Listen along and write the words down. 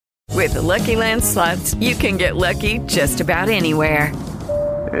With the Lucky Land Slots, you can get lucky just about anywhere.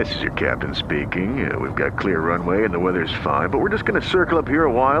 This is your captain speaking. We've got clear runway and the weather's fine, but we're just going to circle up here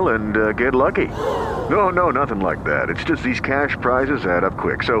a while and get lucky. No, nothing like that. It's just these cash prizes add up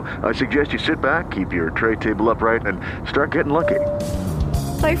quick. So I suggest you sit back, keep your tray table upright, and start getting lucky.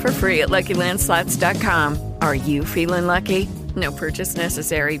 Play for free at LuckyLandSlots.com. Are you feeling lucky? No purchase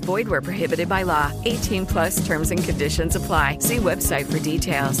necessary. Void where prohibited by law. 18 plus terms and conditions apply. See website for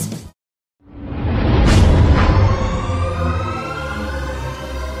details.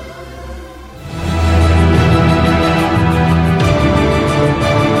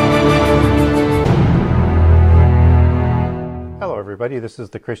 Hello everybody, this is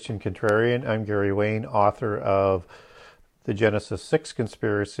the Christian Contrarian. I'm Gary Wayne, author of The Genesis 6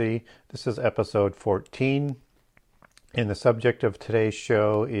 Conspiracy. This is episode 14. And the subject of today's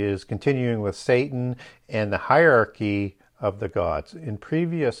show is continuing with Satan and the hierarchy of the gods. In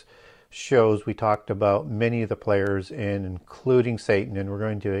previous shows, we talked about many of the players, and including Satan, and we're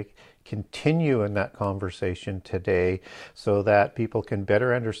going to continue in that conversation today so that people can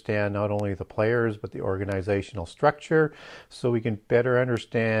better understand not only the players but the organizational structure, so we can better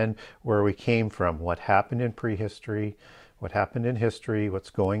understand where we came from, what happened in prehistory, what happened in history,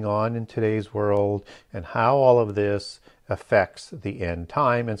 what's going on in today's world, and how all of this affects the end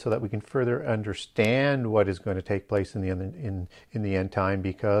time, and so that we can further understand what is going to take place in the end time,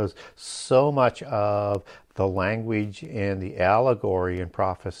 because so much of the language and the allegory and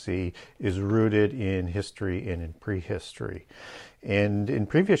prophecy is rooted in history and in prehistory. And in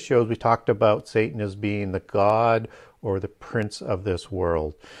previous shows, we talked about Satan as being the god or the prince of this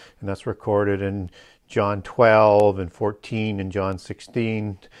world, and that's recorded in John 12 and 14 and John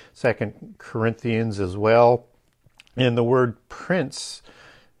 16, 2 Corinthians as well. And the word prince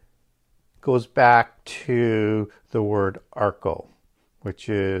goes back to the word archo, which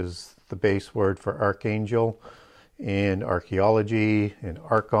is the base word for archangel in archaeology, and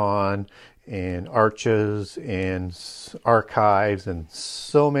archon, and arches, and archives, and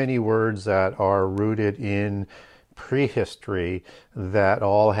so many words that are rooted in prehistory that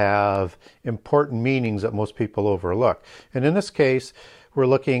all have important meanings that most people overlook. And in this case, we're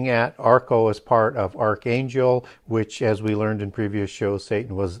looking at archo as part of archangel, which, as we learned in previous shows,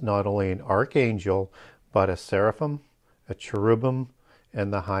 Satan was not only an archangel, but a seraphim, a cherubim,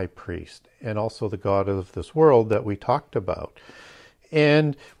 and the high priest, and also the god of this world that we talked about.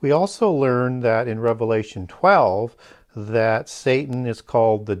 And we also learned that in Revelation 12, that Satan is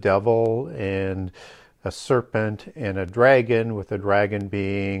called the devil and a serpent and a dragon, with the dragon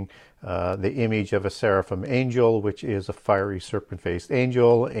being the image of a seraphim angel, which is a fiery serpent-faced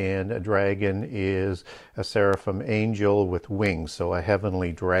angel, and a dragon is a seraphim angel with wings, so a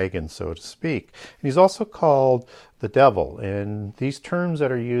heavenly dragon, so to speak. And he's also called the devil. And these terms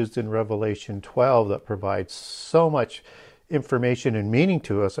that are used in Revelation 12 that provide so much information and meaning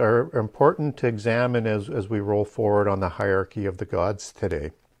to us are important to examine as we roll forward on the hierarchy of the gods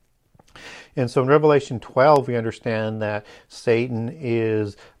today. And so in Revelation 12, we understand that Satan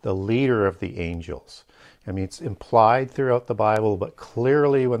is the leader of the angels. I mean, it's implied throughout the Bible, but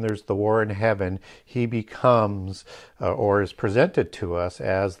clearly when there's the war in heaven, he becomes or is presented to us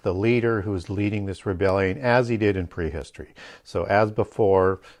as the leader who's leading this rebellion, as he did in prehistory. So as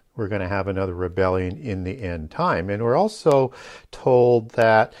before, we're going to have another rebellion in the end time. And we're also told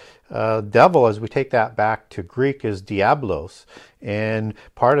that devil, as we take that back to Greek, is diablos. And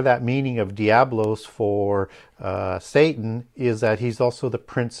part of that meaning of diablos for Satan is that he's also the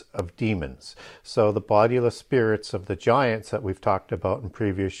prince of demons. So the bodiless spirits of the giants that we've talked about in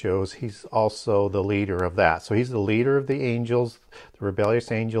previous shows, he's also the leader of that. So he's the leader of the angels, the rebellious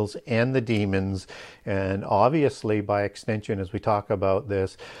angels, and the demons. And obviously, by extension, as we talk about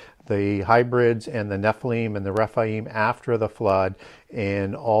this, the hybrids and the Nephilim and the Rephaim after the flood,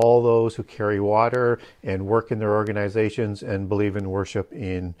 and all those who carry water and work in their organizations and believe in worship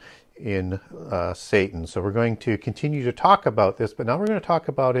in Satan. So we're going to continue to talk about this, but now we're going to talk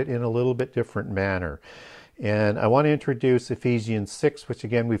about it in a little bit different manner. And I want to introduce Ephesians 6, which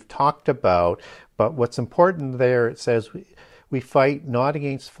again we've talked about, but what's important there, it says we fight not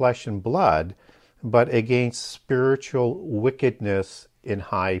against flesh and blood, but against spiritual wickedness in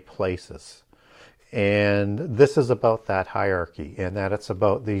high places. And this is about that hierarchy, and that it's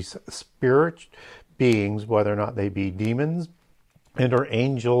about these spirit beings, whether or not they be demons and or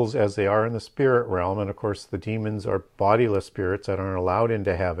angels as they are in the spirit realm. And of course the demons are bodiless spirits that aren't allowed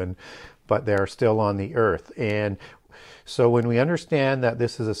into heaven, but they're still on the earth. And So when we understand that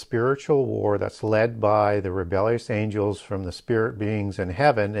this is a spiritual war that's led by the rebellious angels from the spirit beings in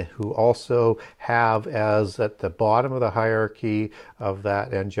heaven, who also have as at the bottom of the hierarchy of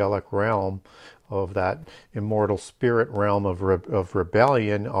that angelic realm, of that immortal spirit realm of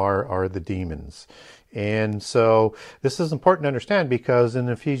rebellion, are the demons. And so this is important to understand, because in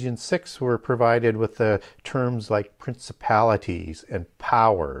Ephesians 6 we're provided with the terms like principalities and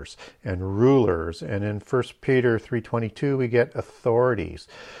powers and rulers, and in 1 Peter 3:22 we get authorities.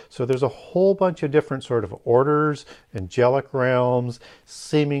 So there's a whole bunch of different sort of orders, angelic realms,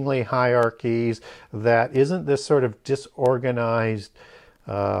 seemingly hierarchies, that isn't this sort of disorganized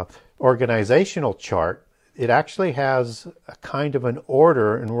organizational chart. It actually has a kind of an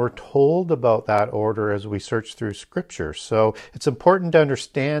order, and we're told about that order as we search through Scripture. So it's important to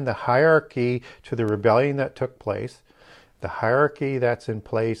understand the hierarchy to the rebellion that took place, the hierarchy that's in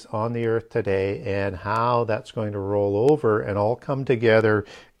place on the earth today, and how that's going to roll over and all come together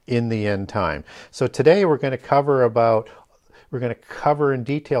in the end time. So today we're going to cover in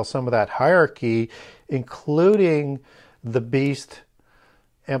detail some of that hierarchy, including the beast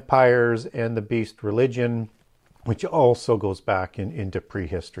empires and the beast religion, which also goes back into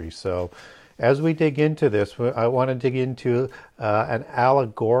prehistory. So as we dig into this, I want to dig into an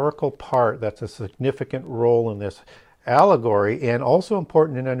allegorical part that's a significant role in this allegory, and also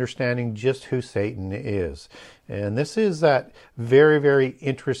important in understanding just who Satan is. And this is that very, very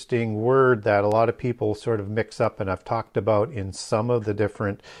interesting word that a lot of people sort of mix up, and I've talked about in some of the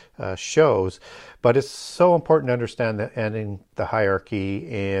different shows. But it's so important to understand the hierarchy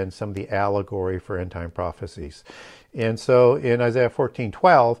and some of the allegory for end-time prophecies. And so in Isaiah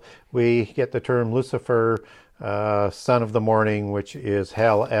 14:12, we get the term Lucifer, son of the morning, which is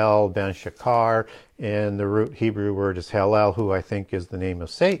Hel-El ben Shakar, and the root Hebrew word is Hel-El, who I think is the name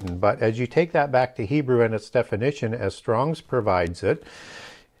of Satan. But as you take that back to Hebrew and its definition, as Strong's provides it,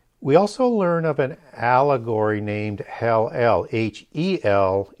 we also learn of an allegory named Hel-El,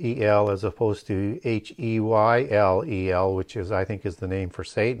 H-E-L-E-L, as opposed to H-E-Y-L-E-L, which I think is the name for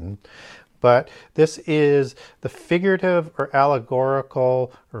Satan. But this is the figurative or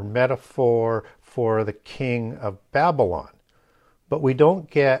allegorical or metaphor for the king of Babylon. But we don't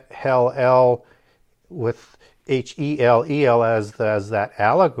get Hel-El with H-E-L-E-L as that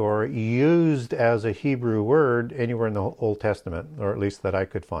allegory used as a Hebrew word anywhere in the Old Testament, or at least that I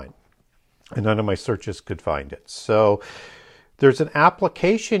could find. And none of my searches could find it. So there's an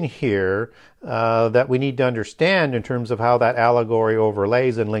application here that we need to understand in terms of how that allegory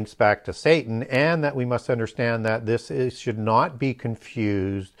overlays and links back to Satan, and that we must understand that should not be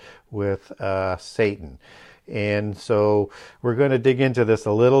confused with Satan. And so we're going to dig into this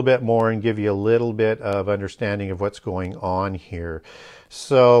a little bit more and give you a little bit of understanding of what's going on here.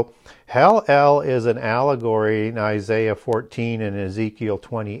 So Hel-El is an allegory in Isaiah 14 and Ezekiel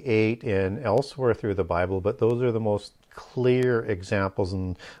 28 and elsewhere through the Bible, but those are the most clear examples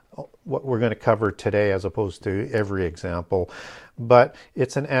and what we're going to cover today, as opposed to every example. But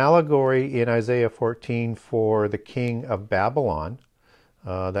it's an allegory in Isaiah 14 for the king of Babylon.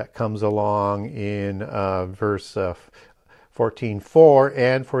 That comes along in verse 14:4,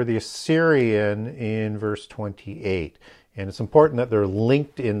 and for the Assyrian in verse 28. And it's important that they're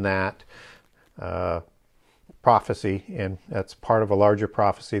linked in that prophecy, and that's part of a larger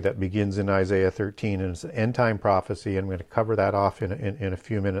prophecy that begins in Isaiah 13, and it's an end-time prophecy, and I'm going to cover that off in a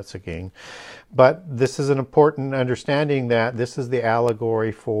few minutes again. But this is an important understanding that this is the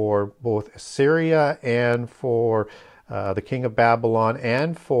allegory for both Assyria and for the king of Babylon,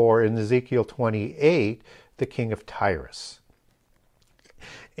 and for, in Ezekiel 28, the king of Tyrus.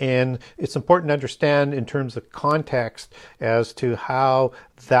 And it's important to understand in terms of context as to how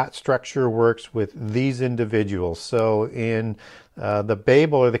that structure works with these individuals. So in the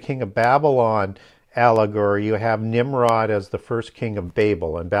Babel, or the king of Babylon allegory, you have Nimrod as the first king of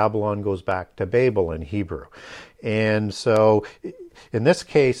Babel, and Babylon goes back to Babel in Hebrew. And so in this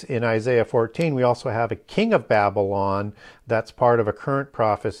case, in Isaiah 14, we also have a king of Babylon that's part of a current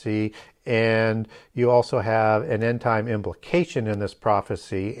prophecy, and you also have an end-time implication in this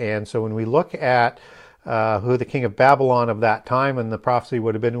prophecy. And so when we look at who the king of Babylon of that time and the prophecy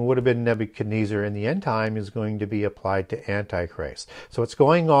would have been Nebuchadnezzar, in the end time is going to be applied to Antichrist. So what's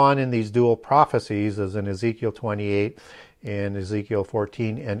going on in these dual prophecies, as in Ezekiel 28 and Ezekiel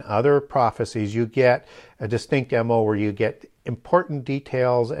 14 and other prophecies, you get a distinct MO where you get important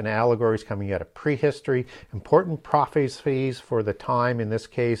details and allegories coming out of prehistory, important prophecies for the time, in this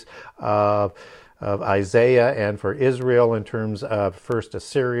case of Isaiah, and for Israel in terms of first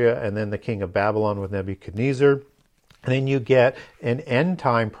Assyria and then the king of Babylon with Nebuchadnezzar. And then you get an end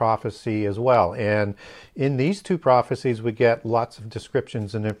time prophecy as well. And in these two prophecies, we get lots of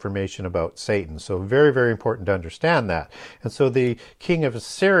descriptions and information about Satan. So very, very important to understand that. And so the king of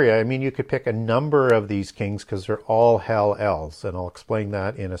Assyria, I mean, you could pick a number of these kings because they're all hell elves. And I'll explain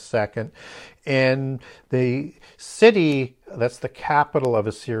that in a second. And the city that's the capital of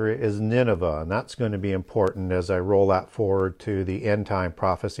Assyria is Nineveh. And that's going to be important as I roll that forward to the end time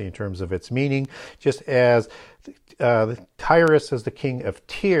prophecy in terms of its meaning. Just as Tyrus is the king of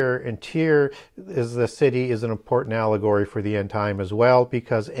Tyre, and Tyre is the city, is an important allegory for the end time as well,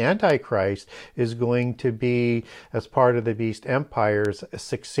 because Antichrist is going to be, as part of the beast empires,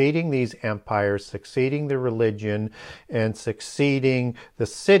 succeeding these empires, succeeding the religion, and succeeding the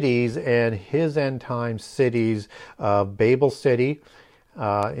cities, and his end time cities of Babel City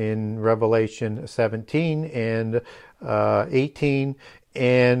in Revelation 17 and 18,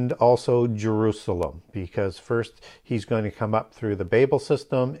 and also Jerusalem, because first he's going to come up through the Babel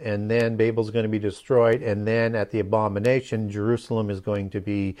system, and then Babel's going to be destroyed, and then at the abomination, Jerusalem is going to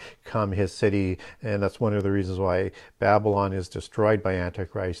become his city, and that's one of the reasons why Babylon is destroyed by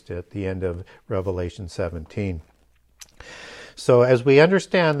Antichrist at the end of Revelation 17. So as we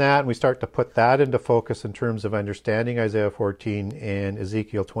understand that, and we start to put that into focus in terms of understanding Isaiah 14 and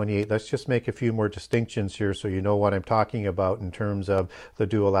Ezekiel 28, let's just make a few more distinctions here so you know what I'm talking about in terms of the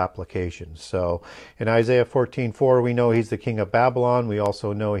dual applications. So in Isaiah 14:4, we know he's the king of Babylon. We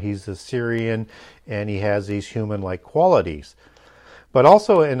also know he's Assyrian, and he has these human-like qualities. But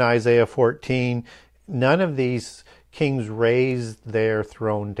also in Isaiah 14, none of these kings raised their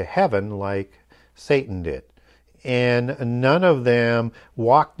throne to heaven like Satan did. And none of them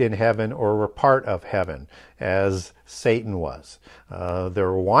walked in heaven or were part of heaven as Satan was.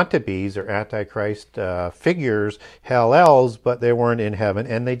 There were wannabes or Antichrist figures, hell elves, but they weren't in heaven,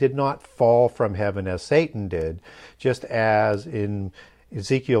 and they did not fall from heaven as Satan did, just as in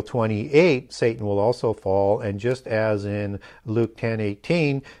Ezekiel 28, Satan will also fall, and just as in Luke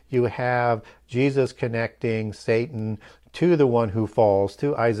 10:18, you have Jesus connecting Satan to the one who falls,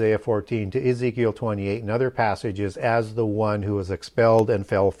 to Isaiah 14, to Ezekiel 28, and other passages as the one who was expelled and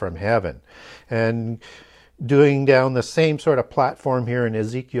fell from heaven. And doing down the same sort of platform here in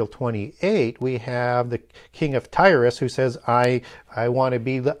Ezekiel 28, we have the king of Tyrus who says, I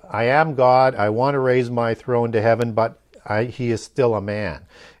am God, I want to raise my throne to heaven, but he is still a man.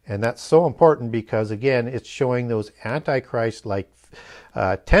 And that's so important because, again, it's showing those Antichrist-like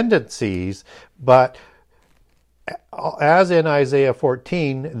tendencies, but as in Isaiah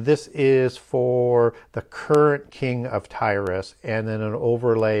 14, this is for the current king of Tyrus, and then an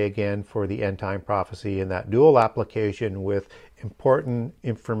overlay again for the end time prophecy in that dual application with important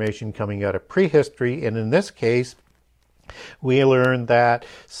information coming out of prehistory. And in this case, we learn that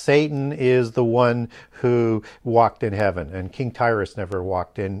Satan is the one who walked in heaven, and King Tyrus never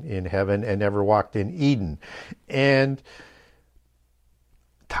walked in heaven and never walked in Eden. And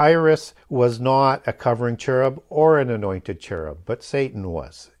Tyrus was not a covering cherub or an anointed cherub, but Satan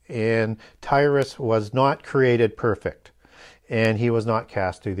was. And Tyrus was not created perfect, and he was not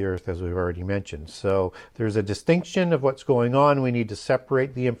cast to the earth, as we've already mentioned. So there's a distinction of what's going on. We need to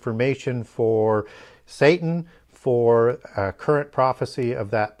separate the information for Satan, for current prophecy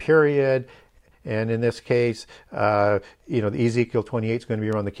of that period. And in this case, the Ezekiel 28 is going to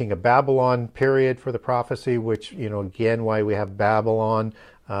be around the king of Babylon period for the prophecy, which, again, why we have Babylon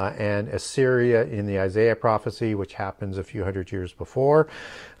and Assyria in the Isaiah prophecy, which happens a few hundred years before.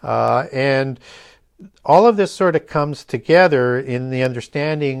 And all of this sort of comes together in the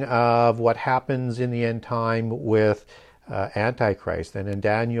understanding of what happens in the end time with Antichrist. And in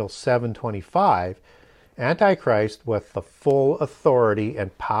Daniel 7:25, Antichrist, with the full authority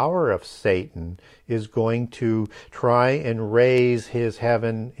and power of Satan, is going to try and raise his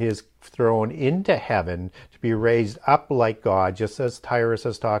throne into heaven, to be raised up like God, just as Tyrus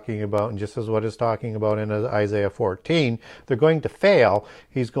is talking about, and just as what is talking about in Isaiah 14. They're going to fail.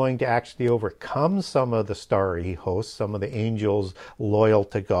 He's going to actually overcome some of the starry hosts, some of the angels loyal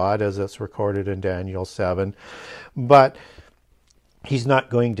to God, as it's recorded in Daniel 7. But he's not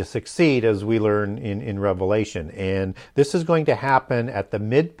going to succeed, as we learn in Revelation. And this is going to happen at the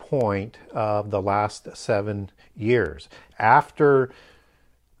midpoint of the last 7 years. After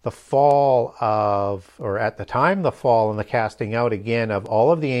the fall at the time of the fall and the casting out again of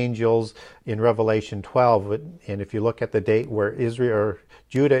all of the angels in Revelation 12. And if you look at the date where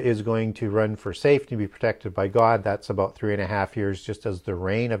Judah is going to run for safety, be protected by God, that's about 3.5 years, just as the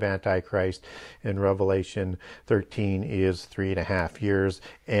reign of Antichrist in Revelation 13 is 3.5 years,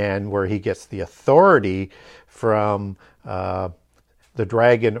 and where he gets the authority from the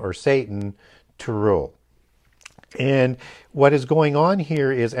dragon or Satan to rule. And what is going on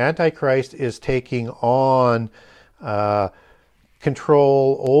here is Antichrist is taking on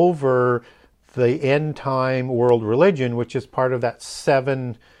control over the end time world religion, which is part of that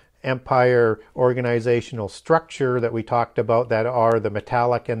 7 empire organizational structure that we talked about, that are the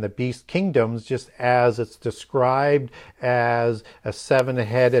metallic and the beast kingdoms, just as it's described as a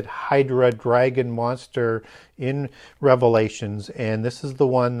 7-headed hydra dragon monster in Revelations. And this is the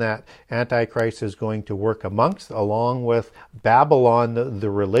one that Antichrist is going to work amongst, along with Babylon,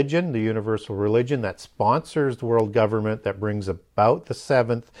 the religion, the universal religion that sponsors the world government that brings about the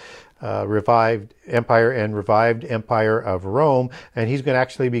 7th revived empire and revived empire of Rome. And he's going to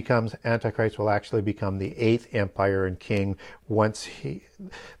actually Antichrist will actually become the 8th empire and king once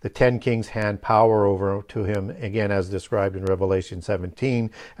the 10 kings hand power over to him, again as described in Revelation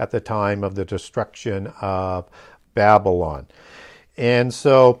 17 at the time of the destruction of Babylon. And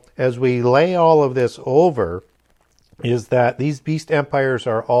so as we lay all of this over, is that these beast empires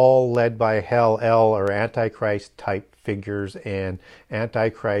are all led by Hel-El or Antichrist type figures, and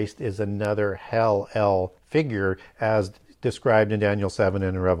Antichrist is another Hel-El figure as described in Daniel 7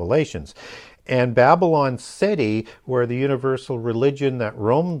 and in Revelations. And Babylon City, where the universal religion that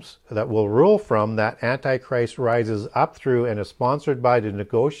will rule from, that Antichrist rises up through and is sponsored by to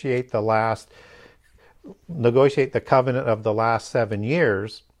negotiate the covenant of the last 7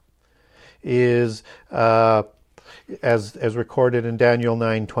 years, is as recorded in Daniel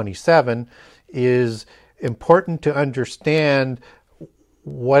 9:27, is important to understand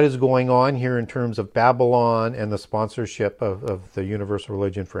what is going on here in terms of Babylon and the sponsorship of the universal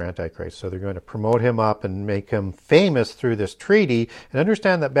religion for Antichrist. So they're going to promote him up and make him famous through this treaty, and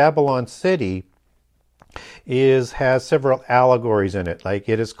understand that Babylon City has several allegories in it. Like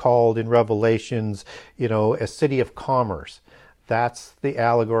it is called in Revelations, a city of commerce. That's the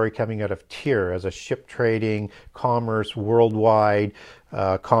allegory coming out of Tyre as a ship trading, commerce, worldwide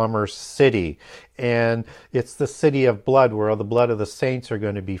commerce city. And it's the city of blood, where the blood of the saints are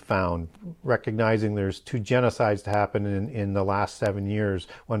going to be found, recognizing there's 2 genocides to happen in the last 7 years,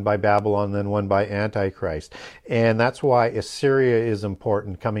 one by Babylon and then one by Antichrist. And that's why Assyria is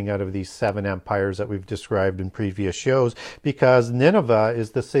important, coming out of these 7 empires that we've described in previous shows, because Nineveh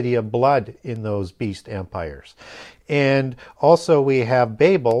is the city of blood in those beast empires. And also we have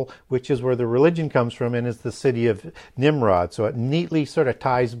Babel, which is where the religion comes from, and is the city of Nimrod. So it neatly sort of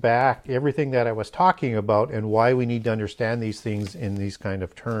ties back everything that I was talking about and why we need to understand these things in these kind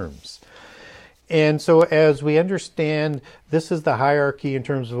of terms. And so as we understand, this is the hierarchy in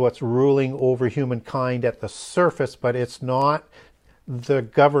terms of what's ruling over humankind at the surface, but it's not the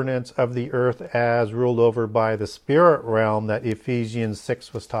governance of the earth as ruled over by the spirit realm that Ephesians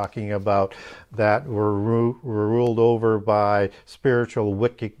 6 was talking about, that were ruled over by spiritual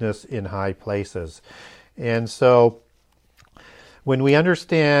wickedness in high places. And so when we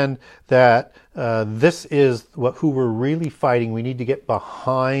understand that this is who we're really fighting, we need to get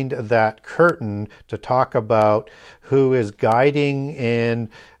behind that curtain to talk about who is guiding and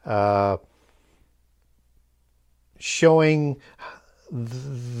showing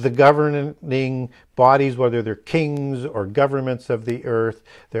the governing bodies, whether they're kings or governments of the earth.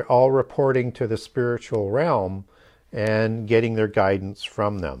 They're all reporting to the spiritual realm and getting their guidance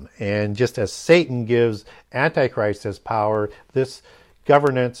from them. And just as Satan gives Antichrist his power, this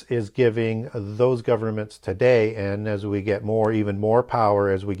governance is giving those governments today. And as we get even more power,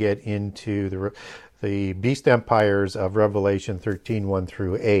 as we get into the beast empires of Revelation 13, 1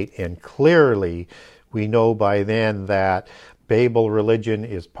 through 8. And clearly, we know by then that Babel religion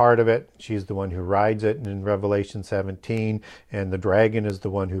is part of it. She's the one who rides it in Revelation 17, and the dragon is the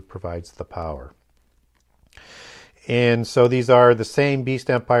one who provides the power. And so these are the same beast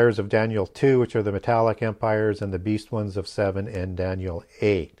empires of Daniel 2, which are the metallic empires, and the beast ones of 7 and Daniel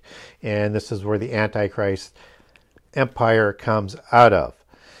 8. And this is where the Antichrist empire comes out of.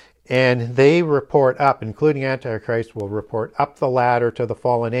 And they report up, including Antichrist, will report up the ladder to the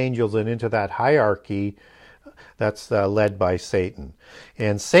fallen angels and into that hierarchy that's led by Satan.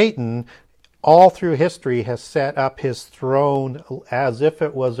 And Satan, all through history, has set up his throne as if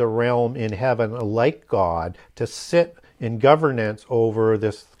it was a realm in heaven, like God, to sit in governance over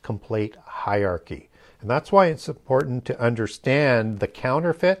this complete hierarchy. And that's why it's important to understand the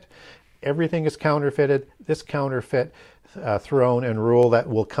counterfeit. Everything is counterfeited. This counterfeit throne and rule that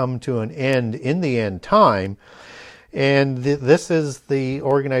will come to an end in the end time. And this is the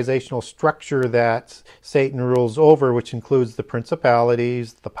organizational structure that Satan rules over, which includes the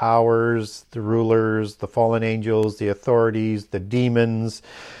principalities, the powers, the rulers, the fallen angels, the authorities, the demons.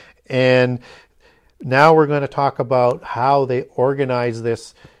 And now we're going to talk about how they organize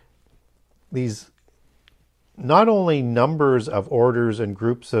these not only numbers of orders and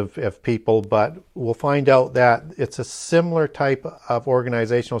groups of people, but we'll find out that it's a similar type of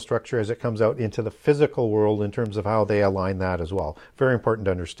organizational structure as it comes out into the physical world in terms of how they align that as well. Very important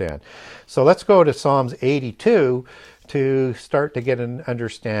to understand. So let's go to Psalms 82 to start to get an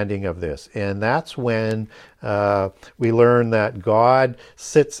understanding of this. And that's when we learn that God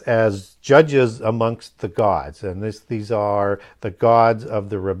sits as judges amongst the gods. And these are the gods of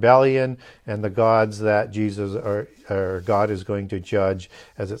the rebellion and the gods that Jesus or God is going to judge,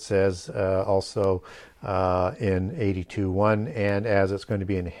 as it says also in 82:1, and as it's going to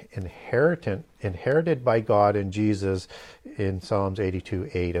be inherited by God and Jesus in Psalms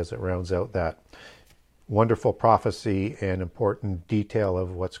 82:8 as it rounds out that wonderful prophecy and important detail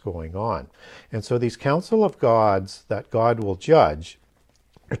of what's going on. And so these council of gods that God will judge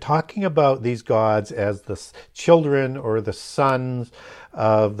are talking about these gods as the children or the sons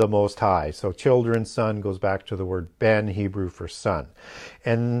of the Most High. So children, son goes back to the word ben, Hebrew for son.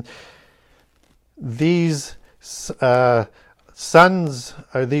 And these sons,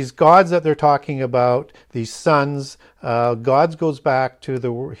 are these gods that they're talking about, these sons, gods goes back to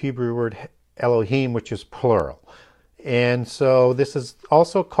the Hebrew word Elohim, which is plural. And so this is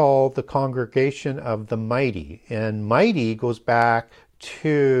also called the congregation of the mighty. And mighty goes back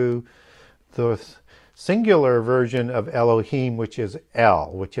to the singular version of Elohim, which is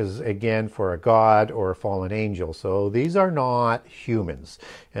El, which is again for a god or a fallen angel. So these are not humans.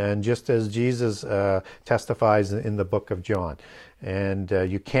 And just as Jesus testifies in the book of John, and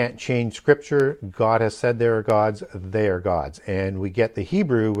you can't change scripture, God has said there are gods, they are gods. And we get the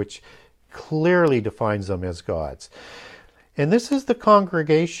Hebrew, which clearly defines them as gods. And this is the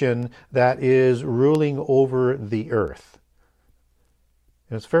congregation that is ruling over the earth.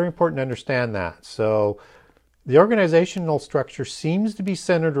 And it's very important to understand that. So the organizational structure seems to be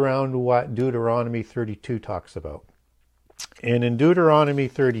centered around what Deuteronomy 32 talks about. And in Deuteronomy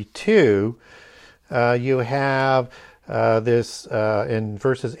 32, you have this in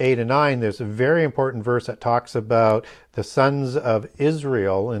verses 8 and 9, there's a very important verse that talks about the sons of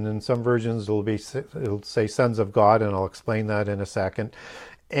Israel, and in some versions it'll say sons of God, and I'll explain that in a second.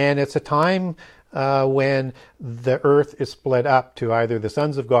 And it's a time when the earth is split up to either the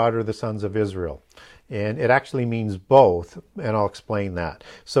sons of God or the sons of Israel. And it actually means both, and I'll explain that.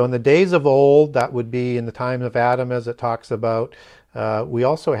 So in the days of old, that would be in the time of Adam, as it talks about, we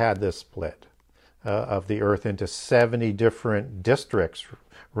also had this split of the earth into 70 different districts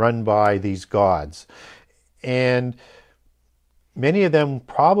run by these gods. And many of them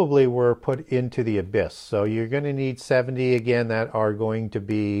probably were put into the abyss. So you're going to need 70 again that are going to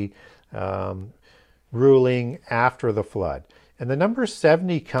be ruling after the flood. And the number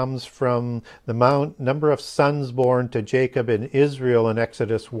 70 comes from the number of sons born to Jacob and Israel in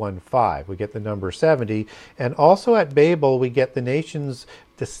Exodus 1:5. We get the number 70. And also at Babel, we get the nations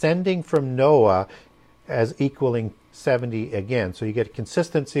descending from Noah as equaling 70 again. So you get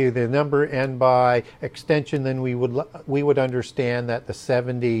consistency of the number, and by extension, then we would understand that the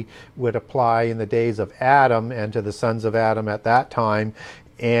 70 would apply in the days of Adam and to the sons of Adam at that time,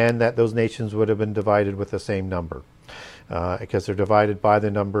 and that those nations would have been divided with the same number. Because they're divided by the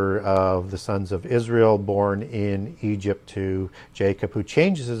number of the sons of Israel born in Egypt to Jacob, who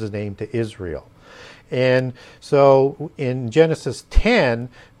changes his name to Israel. And so in Genesis 10,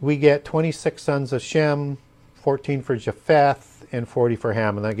 we get 26 sons of Shem, 14 for Japheth, and 40 for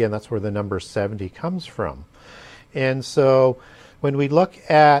Ham. And again, that's where the number 70 comes from. And so when we look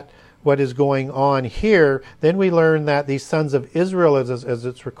at what is going on here, then we learn that these sons of Israel, as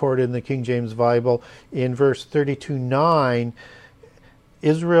it's recorded in the King James Bible, in verse 32:9,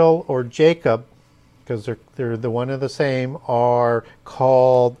 Israel or Jacob, because they're the one and the same, are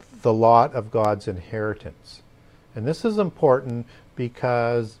called the lot of God's inheritance. And this is important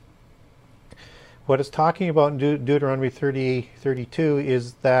because what it's talking about in Deuteronomy 32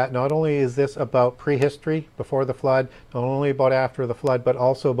 is that not only is this about prehistory, before the flood, not only about after the flood, but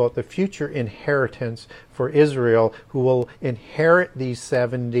also about the future inheritance for Israel, who will inherit these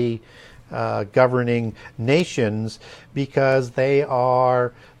 70 governing nations, because they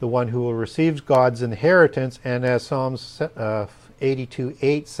are the one who will receive God's inheritance. And as Psalms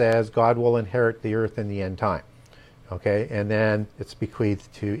 82:8 says, God will inherit the earth in the end time. Okay, and then it's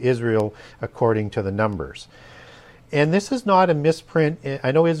bequeathed to Israel according to the numbers. And this is not a misprint.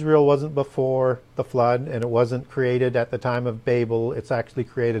 I know Israel wasn't before the flood, and it wasn't created at the time of Babel. It's actually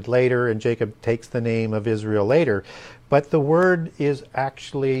created later, and Jacob takes the name of Israel later. But the word is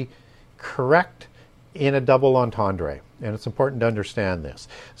actually correct in a double entendre, and it's important to understand this.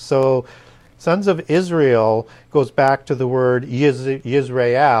 So Sons of Israel goes back to the word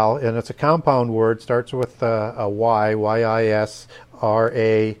Yisrael, and it's a compound word, starts with a Y, Y-I-S-R-A-E-L.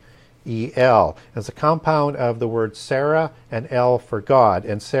 It's a compound of the word Sarah and El for God.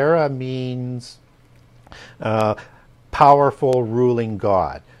 And Sarah means powerful, ruling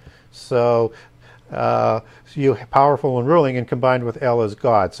God. So you powerful and ruling, and combined with El as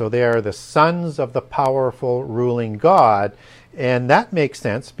God. So they are the sons of the powerful, ruling God. And that makes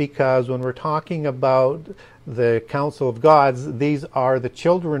sense because when we're talking about the council of gods, these are the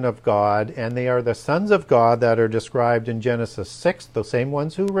children of God, and they are the sons of God that are described in Genesis 6, the same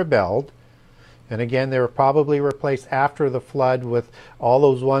ones who rebelled. And again, they were probably replaced after the flood with all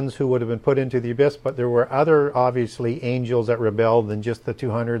those ones who would have been put into the abyss, but there were other, obviously, angels that rebelled than just the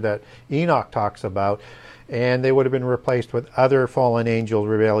 200 that Enoch talks about. And they would have been replaced with other fallen angel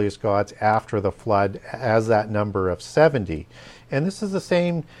rebellious gods after the flood as that number of 70. And this is the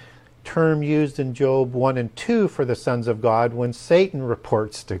same term used in Job 1 and 2 for the sons of God when Satan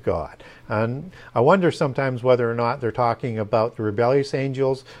reports to God. And I wonder sometimes whether or not they're talking about the rebellious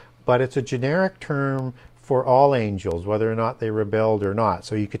angels, but it's a generic term for all angels, whether or not they rebelled or not.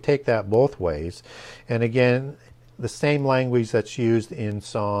 So you could take that both ways. And again, the same language that's used in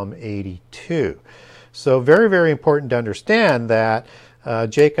Psalm 82. So very, very important to understand that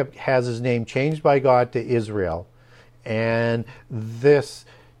Jacob has his name changed by God to Israel. And this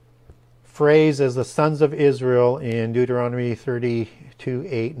phrase as the sons of Israel in Deuteronomy 32,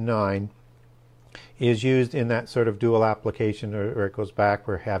 8, and 9 is used in that sort of dual application, or it goes back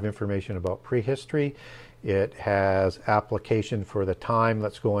where we have information about prehistory. It has application for the time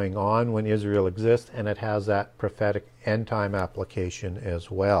that's going on when Israel exists, and it has that prophetic end time application as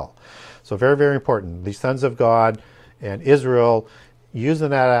well. So very, very important. The sons of God and Israel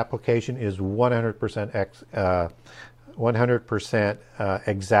using that application is 100%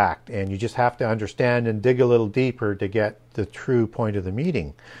 exact, and you just have to understand and dig a little deeper to get the true point of the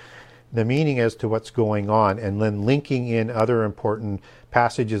meaning as to what's going on, and then linking in other important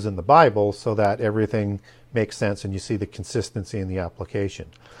passages in the Bible so that everything makes sense and you see the consistency in the application.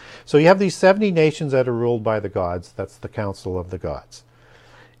 So you have these 70 nations that are ruled by the gods. That's the council of the gods.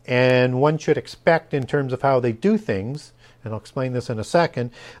 And one should expect, in terms of how they do things, and I'll explain this in a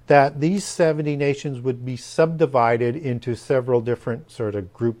second, that these 70 nations would be subdivided into several different sort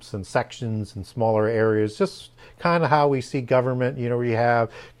of groups and sections and smaller areas, just kind of how we see government. You know, you have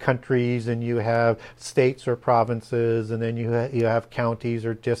countries and you have states or provinces, and then you have counties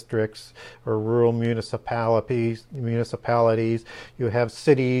or districts or rural municipalities, you have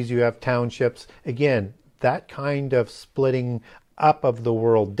cities, you have townships. Again, that kind of splitting up of the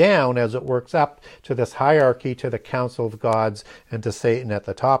world down as it works up to this hierarchy, to the council of gods, and to Satan at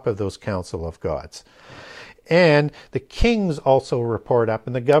the top of those council of gods. And the kings also report up,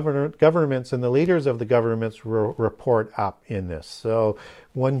 and the governments and the leaders of the governments report up in this. So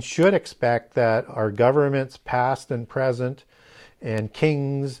one should expect that our governments past and present, and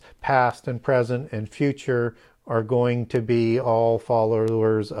kings past and present and future, are going to be all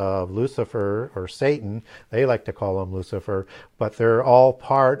followers of Lucifer, or Satan. They like to call him Lucifer, but they're all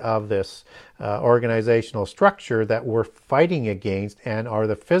part of this organizational structure that we're fighting against, and are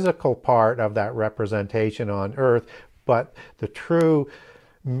the physical part of that representation on earth. But the true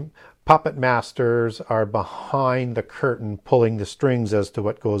puppet masters are behind the curtain, pulling the strings as to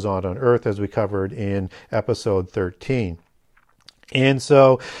what goes on earth, as we covered in episode 13. And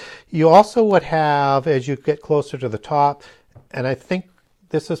so you also would have, as you get closer to the top, and I think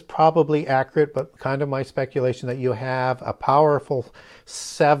this is probably accurate, but kind of my speculation, that you have a powerful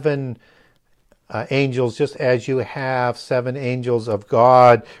 7 angels, just as you have 7 angels of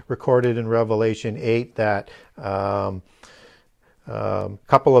God recorded in Revelation 8, that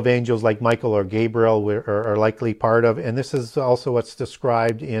couple of angels like Michael or Gabriel are likely part of. And this is also what's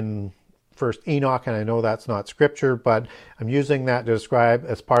described in First Enoch, and I know that's not scripture, but I'm using that to describe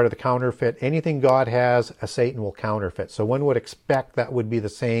as part of the counterfeit. Anything God has, a Satan will counterfeit. So one would expect that would be the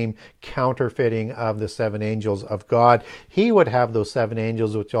same counterfeiting of the 7 angels of God. He would have those 7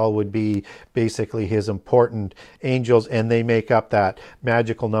 angels, which all would be basically his important angels, and they make up that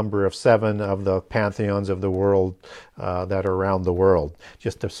magical number of 7 of the pantheons of the world that are around the world,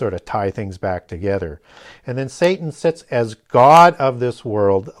 just to sort of tie things back together. And then Satan sits as God of this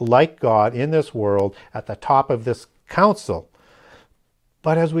world, like God in this world, at the top of this council.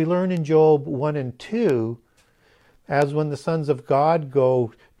 But as we learn in Job 1 and 2, as when the sons of God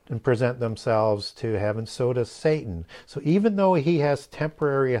go and present themselves to heaven, so does Satan. So even though he has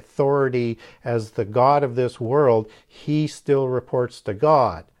temporary authority as the God of this world, he still reports to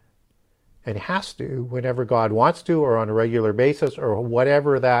God. and has to whenever God wants to, or on a regular basis, or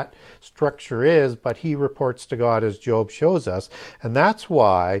whatever that structure is, but he reports to God as Job shows us. And that's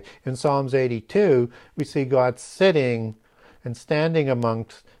why in Psalms 82 we see God sitting and standing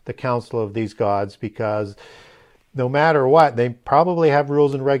amongst the council of these gods, because no matter what, they probably have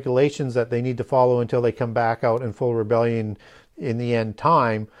rules and regulations that they need to follow until they come back out in full rebellion in the end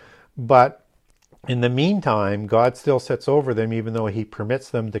time. But in the meantime, God still sits over them, even though he permits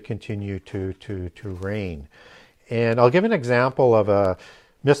them to continue to reign. And I'll give an example of a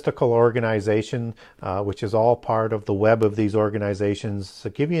mystical organization, which is all part of the web of these organizations, to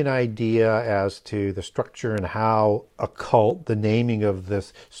give you an idea as to the structure and how occult the naming of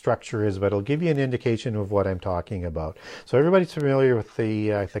this structure is, but it'll give you an indication of what I'm talking about. So everybody's familiar with the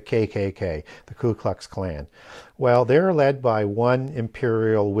KKK, the Ku Klux Klan. Well, they're led by one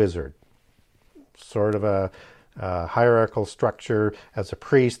imperial wizard, sort of a hierarchical structure as a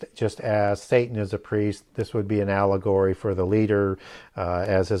priest, just as Satan is a priest. This would be an allegory for the leader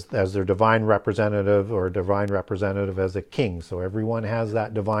as their divine representative, or divine representative as a king. So everyone has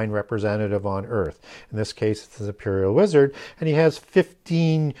that divine representative on earth. In this case, it's the imperial wizard, and he has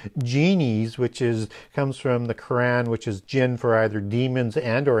 15 genies, which comes from the Quran, which is jinn for either demons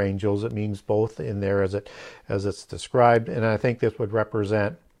and or angels. It means both in there as it's described, and I think this would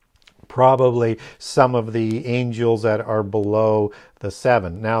represent probably some of the angels that are below the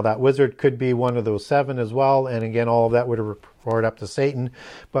 7. Now, that wizard could be one of those 7 as well, and again, all of that would report up to Satan.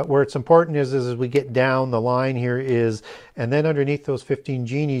 But where it's important is as we get down the line here is, and then underneath those 15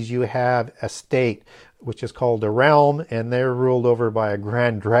 genies, you have a state, which is called a realm, and they're ruled over by a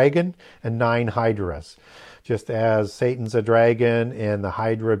grand dragon and 9 hydras, just as Satan's a dragon and the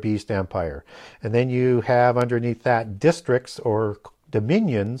Hydra beast empire. And then you have underneath that districts or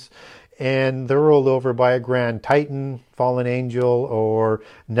dominions, and they're ruled over by a grand titan, fallen angel, or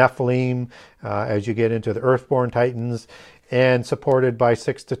Nephilim, as you get into the earthborn titans, and supported by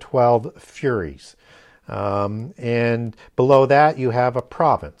 6 to 12 furies. And below that you have a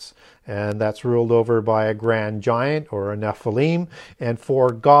province, and that's ruled over by a grand giant or a Nephilim, and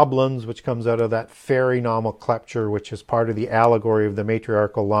 4 goblins, which comes out of that fairy nomenclature, which is part of the allegory of the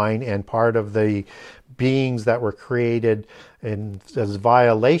matriarchal line and part of the beings that were created as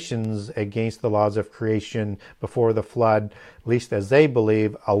violations against the laws of creation before the flood, at least as they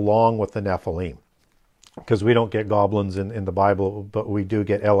believe, along with the Nephilim. Because we don't get goblins in the Bible, but we do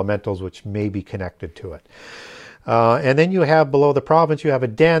get elementals which may be connected to it. And then you have below the province, you have a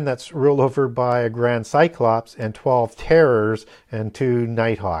den that's ruled over by a grand cyclops and 12 terrors and 2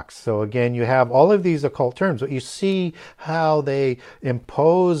 nighthawks. So again, you have all of these occult terms, but you see how they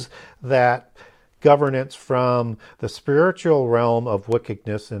impose that governance from the spiritual realm of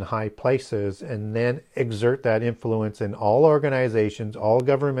wickedness in high places, and then exert that influence in all organizations, all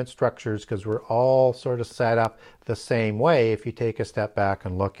government structures, because we're all sort of set up the same way if you take a step back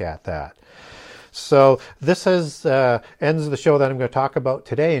and look at that. So this ends the show that I'm going to talk about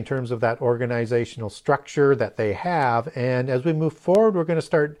today in terms of that organizational structure that they have. And as we move forward, we're going to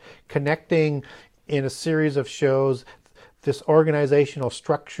start connecting in a series of shows this organizational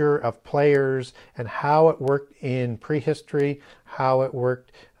structure of players and how it worked in prehistory, how it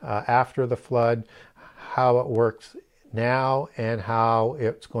worked after the flood, how it works now, and how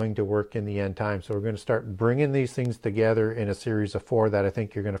it's going to work in the end time. So we're going to start bringing these things together in a series of 4 that I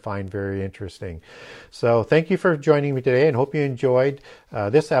think you're going to find very interesting. So thank you for joining me today, and hope you enjoyed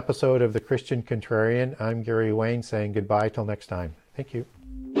this episode of The Christian Contrarian. I'm Gary Wayne saying goodbye till next time. Thank you.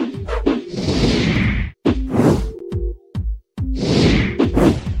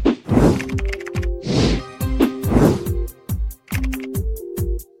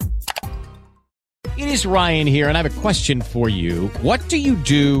 It is Ryan here, and I have a question for you. What do you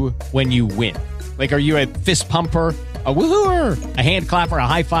do when you win? Like, are you a fist pumper, a woohooer, a hand clapper, a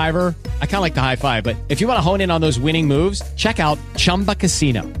high fiver? I kind of like the high five, but if you want to hone in on those winning moves, check out Chumba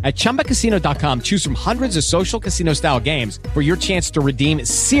Casino. At ChumbaCasino.com, choose from hundreds of social casino-style games for your chance to redeem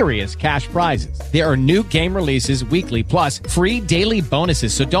serious cash prizes. There are new game releases weekly, plus free daily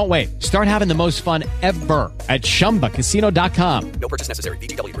bonuses. So don't wait. Start having the most fun ever at ChumbaCasino.com. No purchase necessary.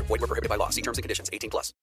 VGW Group. Void where prohibited by law. See terms and conditions. 18+.